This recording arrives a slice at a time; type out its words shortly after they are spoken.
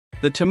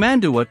The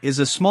tamandua is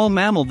a small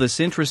mammal. This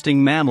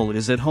interesting mammal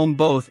is at home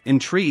both in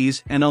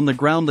trees and on the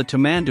ground. The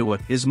tamandua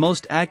is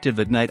most active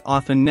at night,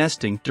 often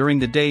nesting during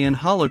the day in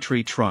hollow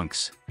tree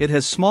trunks. It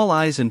has small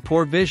eyes and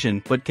poor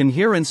vision but can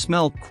hear and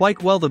smell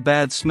quite well. The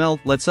bad smell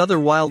lets other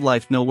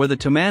wildlife know where the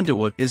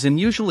tamandua is and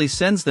usually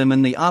sends them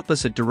in the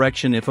opposite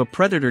direction. If a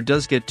predator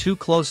does get too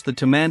close, the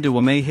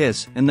tamandua may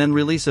hiss and then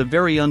release a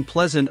very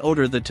unpleasant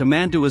odor. The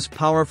tamandua's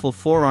powerful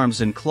forearms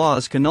and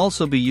claws can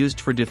also be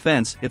used for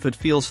defense if it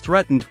feels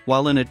threatened.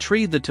 While in a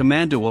tree, the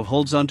tamandua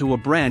holds onto a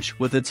branch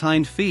with its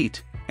hind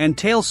feet and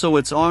tail, so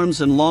its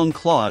arms and long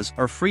claws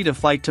are free to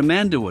fight.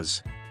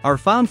 Tamanduas are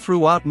found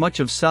throughout much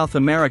of South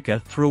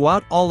America,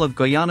 throughout all of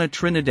Guyana,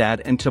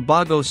 Trinidad and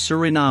Tobago,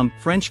 Suriname,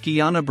 French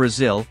Guiana,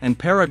 Brazil, and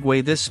Paraguay.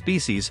 This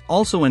species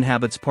also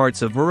inhabits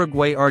parts of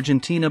Uruguay,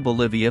 Argentina,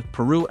 Bolivia,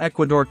 Peru,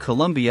 Ecuador,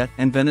 Colombia,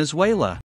 and Venezuela.